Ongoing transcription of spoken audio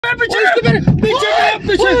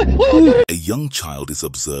A young child is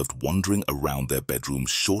observed wandering around their bedroom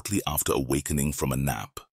shortly after awakening from a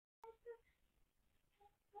nap.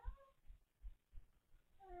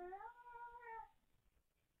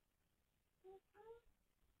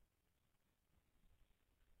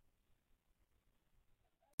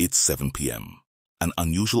 It's 7 p.m., an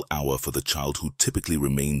unusual hour for the child who typically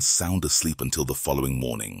remains sound asleep until the following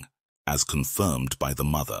morning, as confirmed by the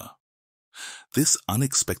mother. This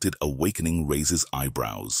unexpected awakening raises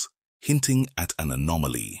eyebrows, hinting at an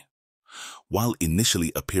anomaly. While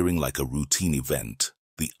initially appearing like a routine event,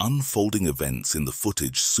 the unfolding events in the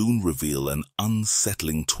footage soon reveal an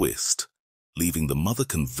unsettling twist, leaving the mother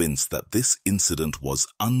convinced that this incident was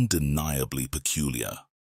undeniably peculiar.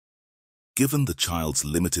 Given the child's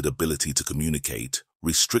limited ability to communicate,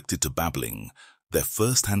 restricted to babbling, their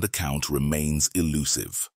first-hand account remains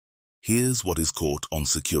elusive. Here's what is caught on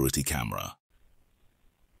security camera.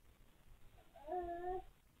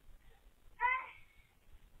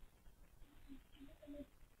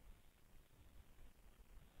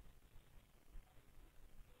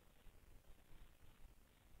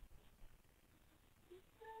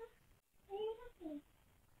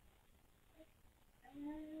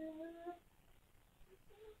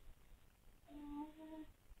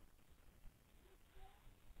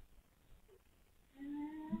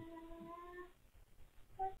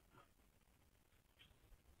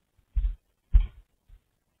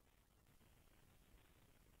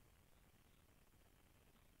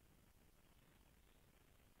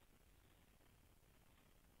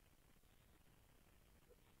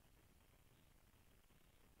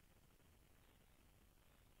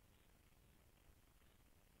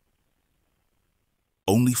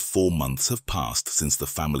 Only 4 months have passed since the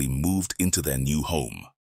family moved into their new home,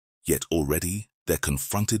 yet already they're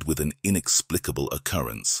confronted with an inexplicable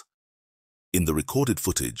occurrence. In the recorded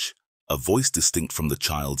footage, a voice distinct from the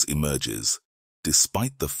child's emerges,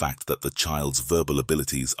 despite the fact that the child's verbal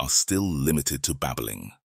abilities are still limited to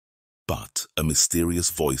babbling. But a mysterious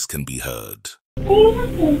voice can be heard.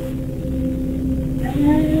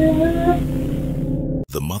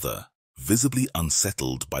 The mother, visibly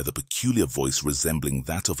unsettled by the peculiar voice resembling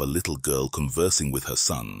that of a little girl conversing with her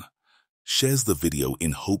son, shares the video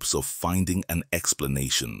in hopes of finding an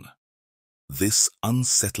explanation. This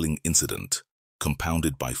unsettling incident,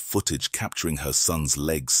 compounded by footage capturing her son's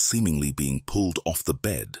legs seemingly being pulled off the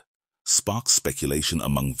bed, sparks speculation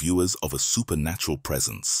among viewers of a supernatural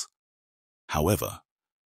presence. However,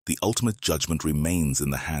 the ultimate judgment remains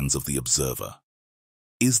in the hands of the observer.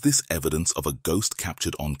 Is this evidence of a ghost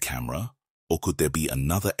captured on camera, or could there be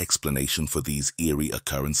another explanation for these eerie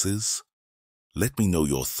occurrences? Let me know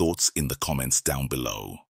your thoughts in the comments down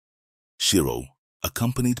below. Shiro,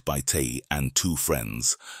 accompanied by Tei and 2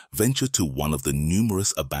 friends, ventured to one of the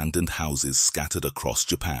numerous abandoned houses scattered across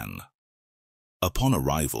Japan. Upon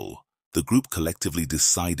arrival, the group collectively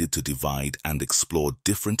decided to divide and explore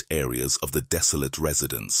different areas of the desolate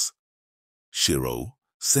residence. Shiro,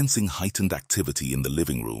 sensing heightened activity in the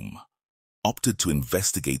living room, opted to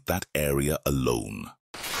investigate that area alone.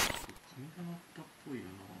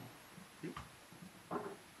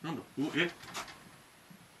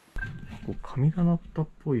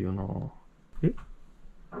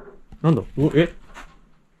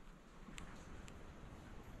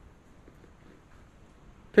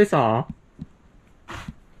 Teiさん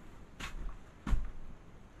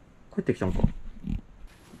帰ってきたんか。なんか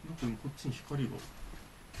こっちに光が。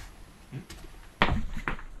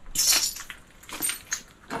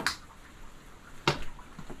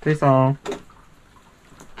テイさん。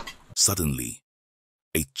Suddenly,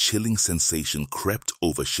 a chilling sensation crept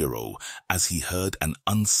over Shiro as he heard an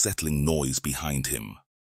unsettling noise behind him.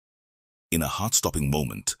 In a heart-stopping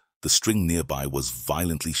moment, the string nearby was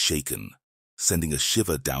violently shaken, sending a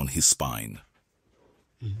shiver down his spine.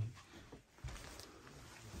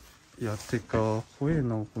 いや、てか、怖え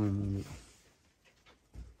な、これも。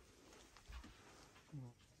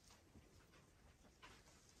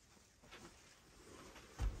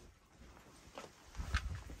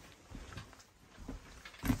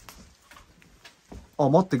あ、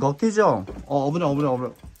待って、崖じゃん。あ、危ない危ない危な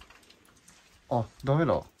い。あ、ダメ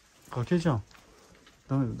だ。崖じゃん。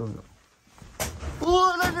ダメだダメだ。う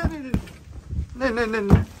わ、なになになに。ねえねえねえ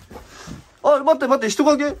ねえ。あ、待って待って、人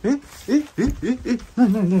影。な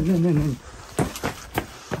になになになになになに。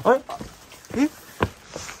あれ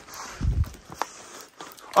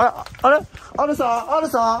あれあるさんある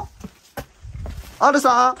さんある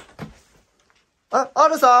さんあ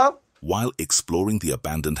るさん。 While exploring the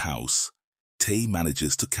abandoned house, Tei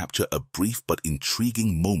manages to capture a brief but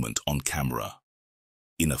intriguing moment on camera.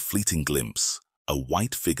 In a fleeting glimpse, a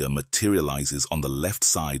white figure materializes on the left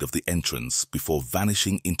side of the entrance before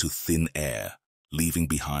vanishing into thin air, leaving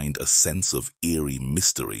behind a sense of eerie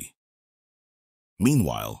mystery.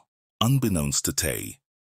 Meanwhile, unbeknownst to Tay,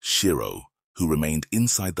 Shiro, who remained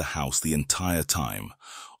inside the house the entire time,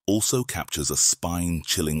 also captures a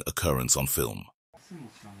spine-chilling occurrence on film.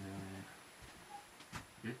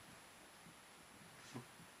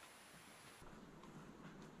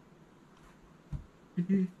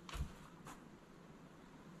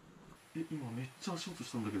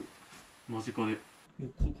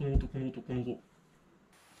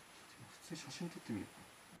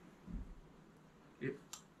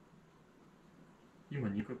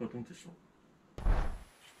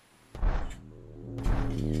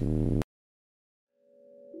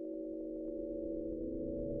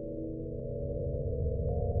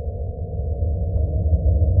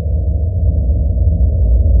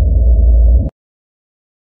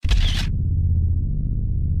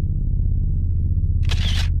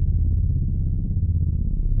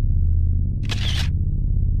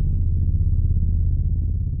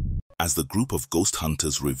 As the group of ghost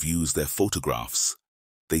hunters reviews their photographs,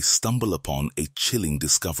 they stumble upon a chilling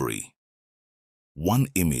discovery. One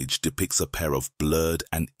image depicts a pair of blurred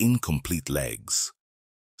and incomplete legs,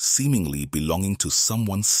 seemingly belonging to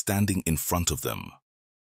someone standing in front of them.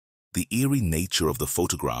 The eerie nature of the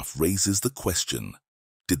photograph raises the question,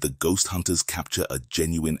 did the ghost hunters capture a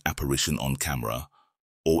genuine apparition on camera,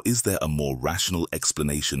 or is there a more rational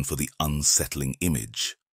explanation for the unsettling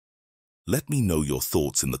image? Let me know your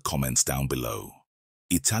thoughts in the comments down below.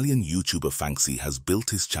 Italian YouTuber Fanxi has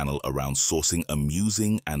built his channel around sourcing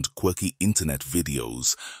amusing and quirky internet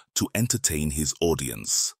videos to entertain his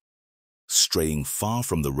audience. Straying far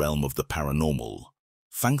from the realm of the paranormal,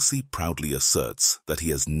 Fanxi proudly asserts that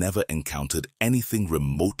he has never encountered anything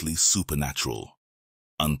remotely supernatural,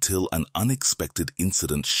 until an unexpected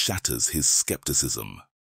incident shatters his skepticism.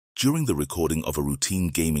 During the recording of a routine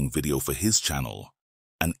gaming video for his channel,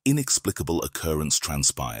 an inexplicable occurrence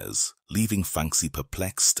transpires, leaving Fanxi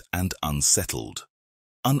perplexed and unsettled,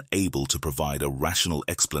 unable to provide a rational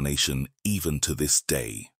explanation even to this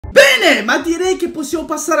day. Bene, ma direi che possiamo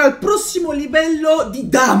passare al prossimo livello di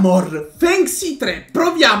Damor, Fanxi 3.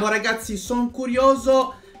 Proviamo ragazzi, sono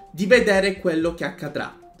curioso di vedere quello che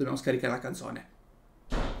accadrà. Dobbiamo scaricare la canzone.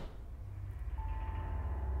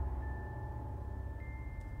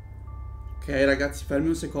 Ok ragazzi, fermi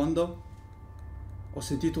un secondo. Ho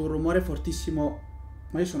sentito un rumore fortissimo,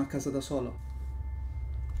 ma io sono a casa da solo.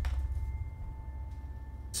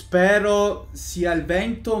 Spero sia il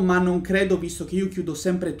vento, ma non credo, visto che io chiudo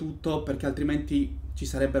sempre tutto, perché altrimenti ci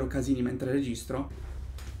sarebbero casini mentre registro.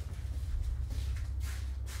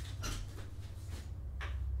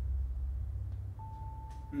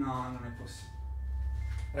 No, non è possibile.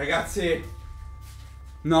 Ragazzi!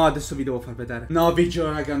 No, adesso vi devo far vedere. No, vi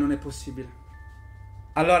giuro, raga, non è possibile.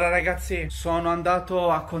 Allora ragazzi, sono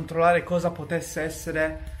andato a controllare cosa potesse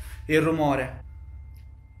essere il rumore.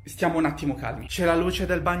 Stiamo un attimo calmi. C'è la luce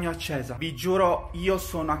del bagno accesa. Vi giuro, io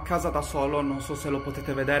sono a casa da solo, non so se lo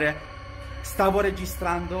potete vedere. Stavo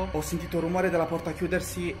registrando, ho sentito il rumore della porta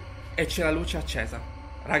chiudersi e c'è la luce accesa.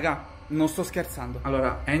 Raga, non sto scherzando.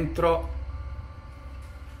 Allora, entro.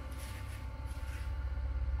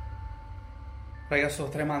 Raga, sto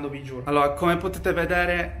tremando, vi giuro. Allora, come potete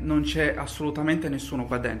vedere, non c'è assolutamente nessuno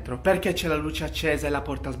qua dentro. Perché c'è la luce accesa e la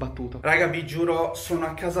porta sbattuta? Raga, vi giuro, sono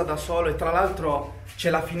a casa da solo e tra l'altro c'è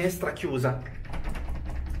la finestra chiusa.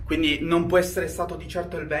 Quindi non può essere stato di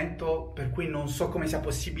certo il vento, per cui non so come sia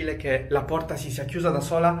possibile che la porta si sia chiusa da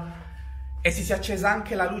sola e si sia accesa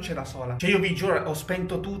anche la luce da sola. Cioè io vi giuro, ho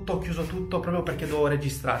spento tutto, ho chiuso tutto proprio perché dovevo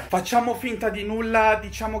registrare. Facciamo finta di nulla,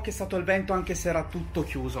 diciamo che è stato il vento anche se era tutto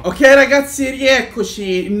chiuso. Ok ragazzi,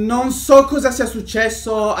 rieccoci. Non so cosa sia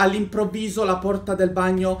successo, all'improvviso la porta del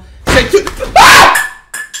bagno si è chiusa. Ah!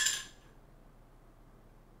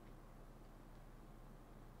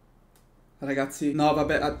 Ragazzi, no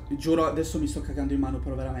vabbè, giuro adesso mi sto cagando in mano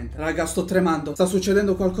però veramente. Raga, sto tremando, sta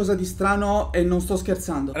succedendo qualcosa di strano e non sto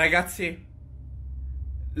scherzando. Ragazzi,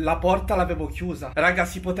 la porta l'avevo chiusa. Raga,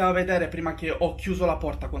 si poteva vedere prima che ho chiuso la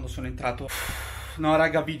porta quando sono entrato. No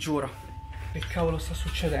raga, vi giuro. Che cavolo sta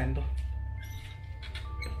succedendo?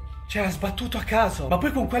 Cioè, ha sbattuto a caso. Ma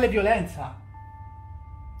poi con quale violenza?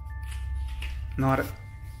 No,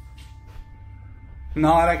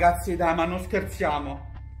 no ragazzi, dai, ma non scherziamo.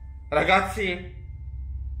 Ragazzi,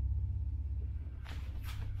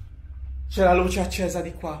 c'è la luce accesa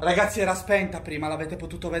di qua. Ragazzi, era spenta prima, l'avete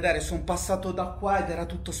potuto vedere. Sono passato da qua ed era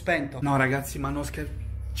tutto spento. No ragazzi, ma non scherzo.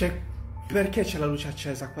 Cioè, perché c'è la luce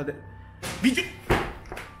accesa qua dentro?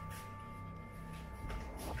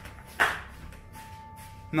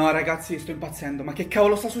 No, ragazzi, sto impazzendo. Ma che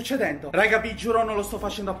cavolo sta succedendo? Raga, vi giuro non lo sto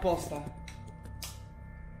facendo apposta.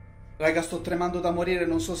 Raga, sto tremando da morire,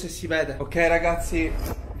 non so se si vede. Ok, ragazzi,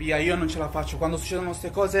 via, io non ce la faccio. Quando succedono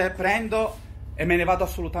queste cose prendo e me ne vado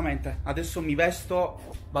assolutamente. Adesso mi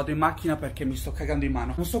vesto, vado in macchina perché mi sto cagando in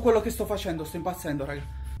mano. Non so quello che sto facendo, sto impazzendo, raga.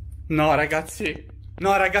 No, ragazzi.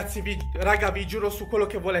 No, ragazzi, raga, vi giuro su quello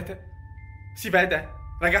che volete. Si vede?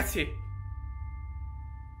 Ragazzi.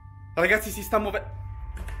 Ragazzi, si sta muovendo.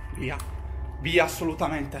 Via. Via,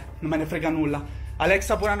 assolutamente. Non me ne frega nulla.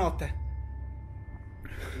 Alexa, buonanotte.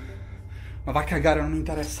 Ma va a cagare, non mi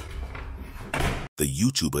interessa. The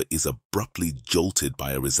YouTuber is abruptly jolted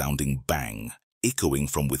by a resounding bang, echoing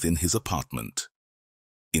from within his apartment.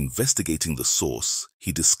 Investigating the source,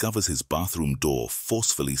 he discovers his bathroom door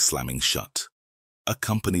forcefully slamming shut,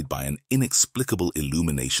 accompanied by an inexplicable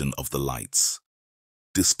illumination of the lights.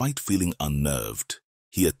 Despite feeling unnerved,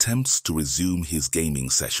 he attempts to resume his gaming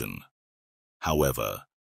session. However,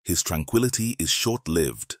 his tranquility is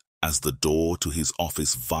short-lived as the door to his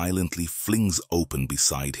office violently flings open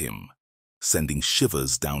beside him, sending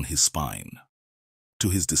shivers down his spine. To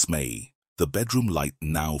his dismay, the bedroom light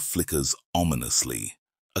now flickers ominously,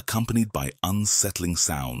 accompanied by unsettling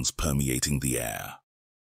sounds permeating the air.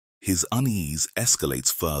 His unease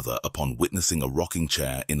escalates further upon witnessing a rocking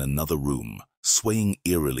chair in another room, swaying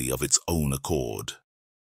eerily of its own accord.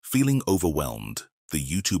 Feeling overwhelmed, the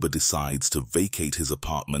YouTuber decides to vacate his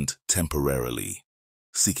apartment temporarily,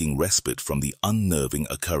 seeking respite from the unnerving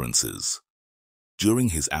occurrences. During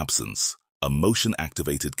his absence, a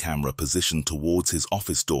motion-activated camera positioned towards his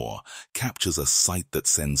office door captures a sight that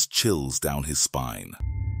sends chills down his spine.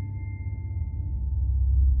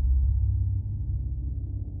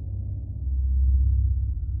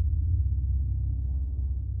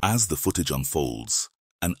 As the footage unfolds,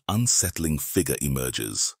 an unsettling figure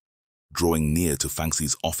emerges, drawing near to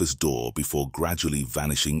Fangxi's office door before gradually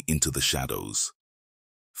vanishing into the shadows.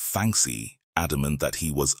 Fangxi, adamant that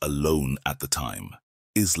he was alone at the time,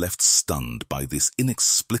 is left stunned by this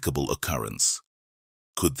inexplicable occurrence.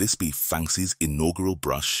 Could this be Fangxi's inaugural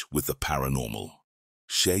brush with the paranormal?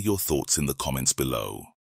 Share your thoughts in the comments below.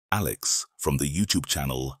 Alex, from the YouTube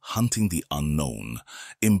channel Hunting the Unknown,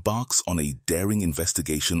 embarks on a daring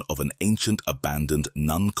investigation of an ancient abandoned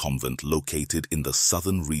nun convent located in the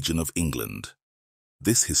southern region of England.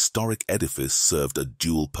 This historic edifice served a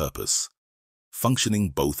dual purpose, functioning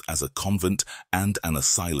both as a convent and an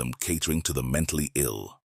asylum catering to the mentally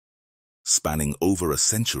ill. Spanning over a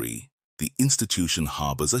century, the institution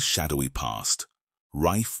harbors a shadowy past,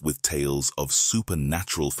 rife with tales of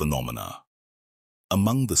supernatural phenomena.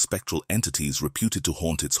 Among the spectral entities reputed to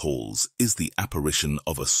haunt its halls is the apparition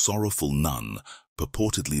of a sorrowful nun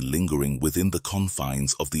purportedly lingering within the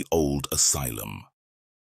confines of the old asylum.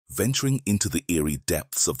 Venturing into the eerie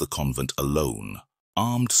depths of the convent alone,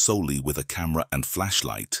 armed solely with a camera and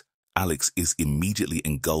flashlight, Alex is immediately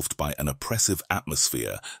engulfed by an oppressive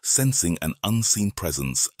atmosphere, sensing an unseen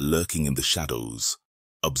presence lurking in the shadows,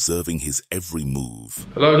 observing his every move.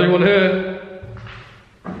 Hello, is anyone here?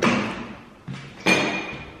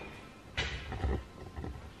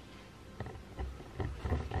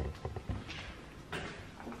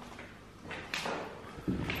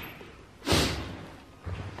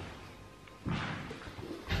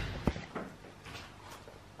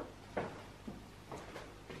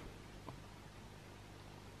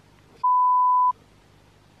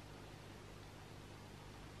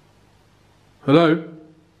 Hello?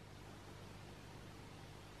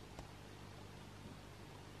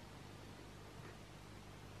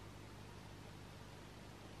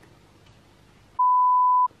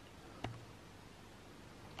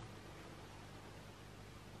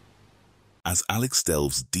 As Alex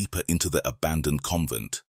delves deeper into the abandoned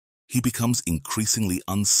convent, he becomes increasingly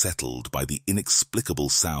unsettled by the inexplicable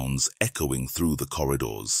sounds echoing through the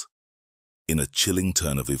corridors. In a chilling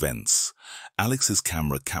turn of events, Alex's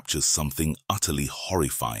camera captures something utterly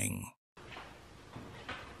horrifying.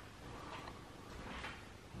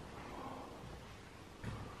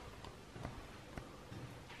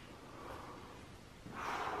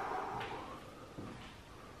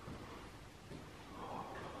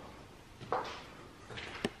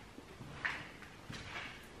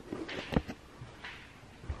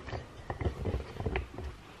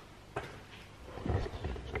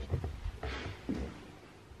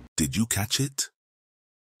 Did you catch it?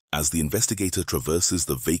 As the investigator traverses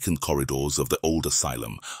the vacant corridors of the old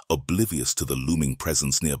asylum, oblivious to the looming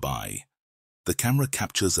presence nearby, the camera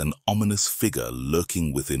captures an ominous figure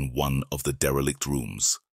lurking within one of the derelict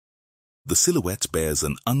rooms. The silhouette bears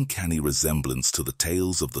an uncanny resemblance to the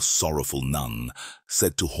tales of the sorrowful nun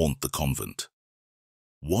said to haunt the convent.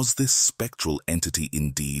 Was this spectral entity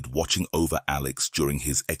indeed watching over Alex during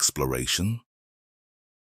his exploration?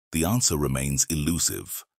 The answer remains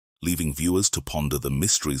elusive, leaving viewers to ponder the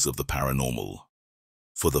mysteries of the paranormal.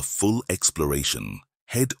 For the full exploration,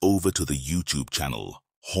 head over to the YouTube channel,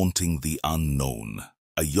 Haunting the Unknown.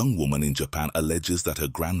 A young woman in Japan alleges that her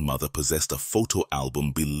grandmother possessed a photo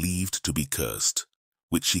album believed to be cursed,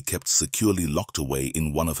 which she kept securely locked away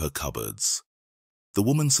in one of her cupboards. The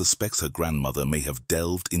woman suspects her grandmother may have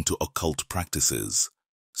delved into occult practices,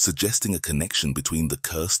 suggesting a connection between the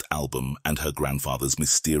cursed album and her grandfather's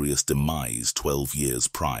mysterious demise 12 years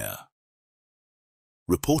prior.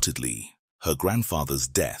 Reportedly, her grandfather's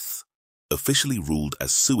death, officially ruled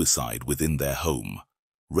as suicide within their home,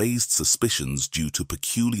 raised suspicions due to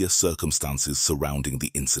peculiar circumstances surrounding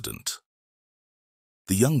the incident.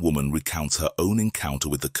 The young woman recounts her own encounter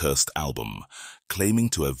with the cursed album, claiming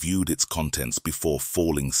to have viewed its contents before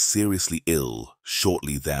falling seriously ill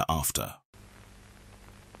shortly thereafter.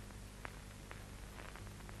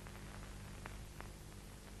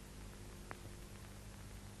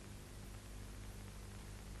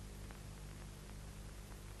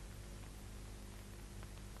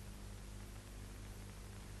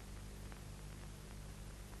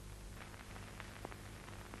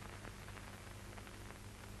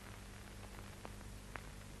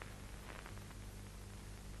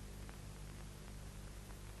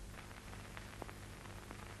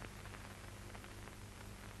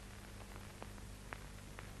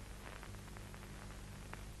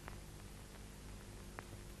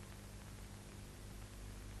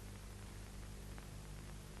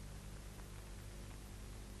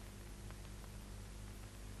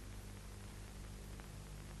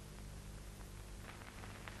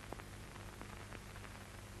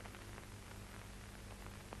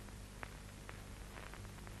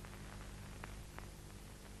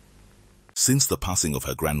 Since the passing of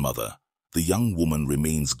her grandmother, the young woman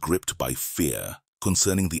remains gripped by fear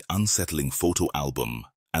concerning the unsettling photo album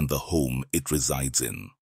and the home it resides in.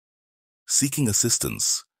 Seeking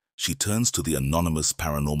assistance, she turns to the anonymous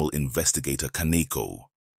paranormal investigator Kaneko,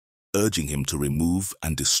 urging him to remove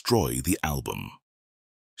and destroy the album.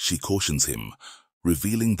 She cautions him,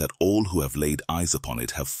 revealing that all who have laid eyes upon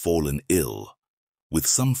it have fallen ill, with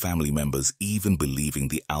some family members even believing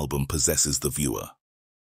the album possesses the viewer.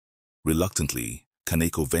 Reluctantly,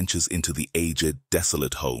 Kaneko ventures into the aged,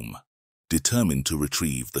 desolate home, determined to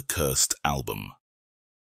retrieve the cursed album.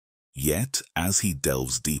 Yet, as he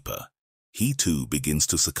delves deeper, he too begins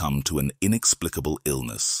to succumb to an inexplicable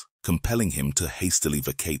illness, compelling him to hastily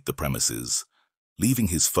vacate the premises, leaving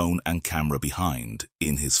his phone and camera behind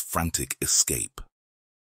in his frantic escape.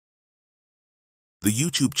 The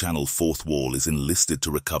YouTube channel Fourth Wall is enlisted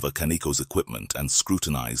to recover Kaneko's equipment and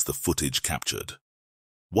scrutinize the footage captured.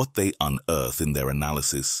 What they unearth in their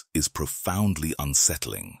analysis is profoundly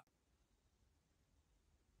unsettling.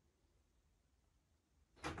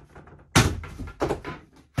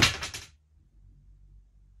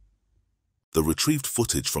 The retrieved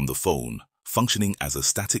footage from the phone, functioning as a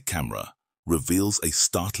static camera, reveals a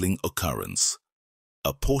startling occurrence.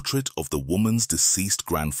 A portrait of the woman's deceased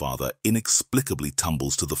grandfather inexplicably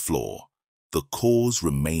tumbles to the floor, the cause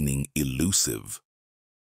remaining elusive.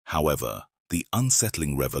 However, the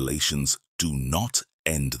unsettling revelations do not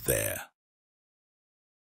end there.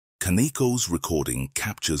 Kaneko's recording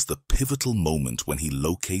captures the pivotal moment when he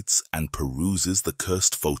locates and peruses the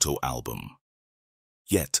cursed photo album.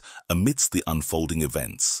 Yet, amidst the unfolding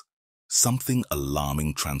events, something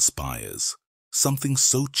alarming transpires, something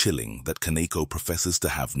so chilling that Kaneko professes to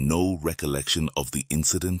have no recollection of the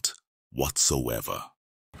incident whatsoever.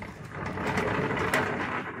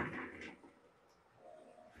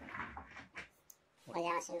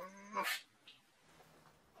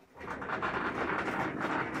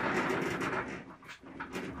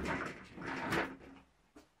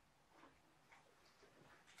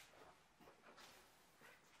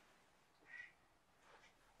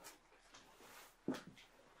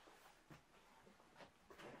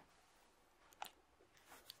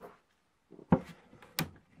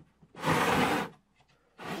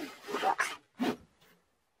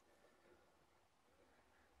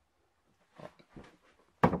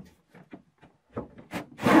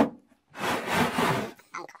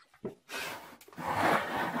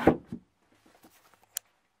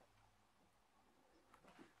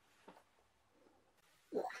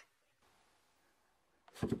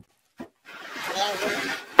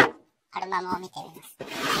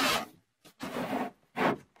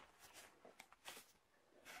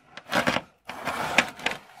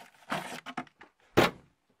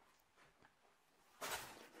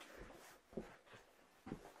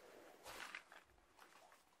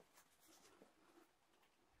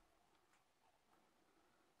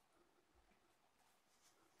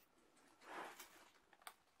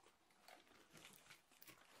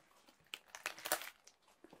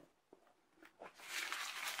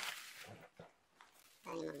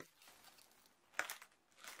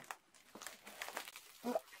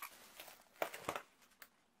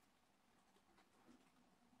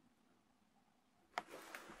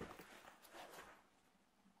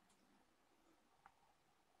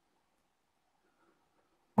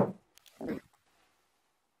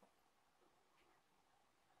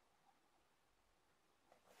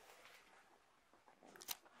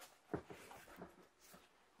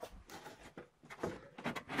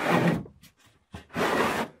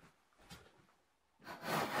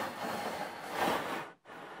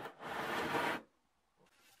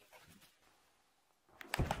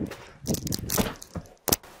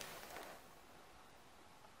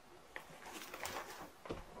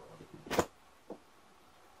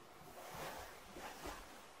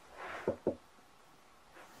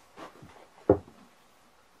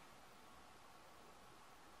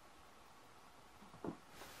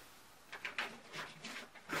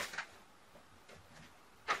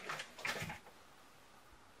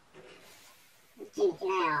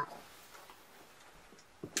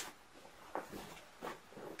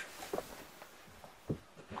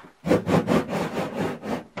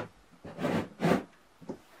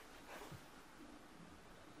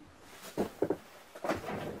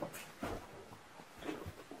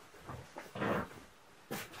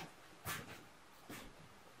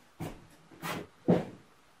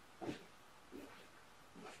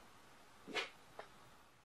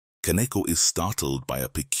 Kaneko is startled by a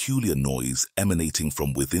peculiar noise emanating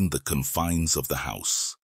from within the confines of the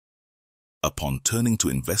house. Upon turning to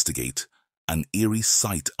investigate, an eerie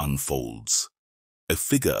sight unfolds. A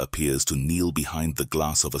figure appears to kneel behind the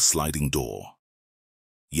glass of a sliding door.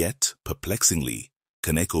 Yet, perplexingly,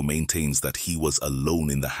 Kaneko maintains that he was alone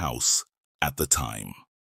in the house at the time.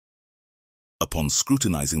 Upon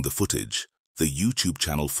scrutinizing the footage, the YouTube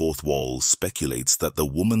channel Fourth Wall speculates that the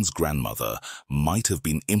woman's grandmother might have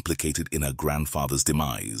been implicated in her grandfather's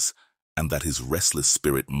demise, and that his restless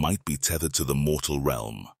spirit might be tethered to the mortal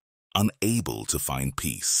realm, unable to find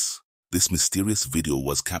peace. This mysterious video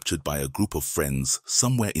was captured by a group of friends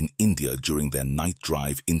somewhere in India during their night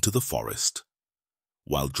drive into the forest.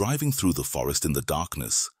 While driving through the forest in the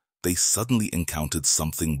darkness, they suddenly encountered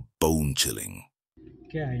something bone-chilling.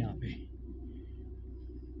 क्या है यहाँ पे?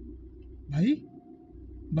 भाई,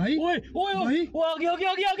 भाई, ओए, ओए, भाई, वो आगे, आगे,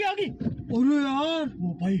 आगे, आगे, आगे। अरे यार,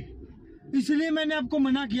 वो भाई, इसलिए मैंने आपको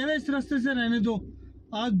मना किया था इस रास्ते से रहने दो।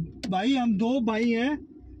 आज भाई हम दो भाई हैं।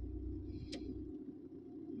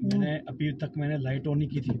 मैंने अभी तक लाइट ऑन नहीं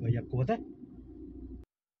की थी भाई, आपको पता है?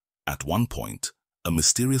 At one point, a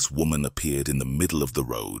mysterious woman appeared in the middle of the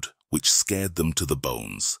road, which scared them to the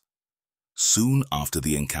bones. Soon after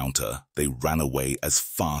the encounter, they ran away as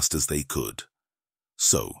fast as they could.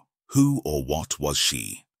 So, who or what was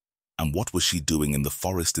she? And what was she doing in the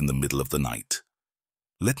forest in the middle of the night?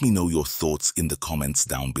 Let me know your thoughts in the comments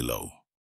down below.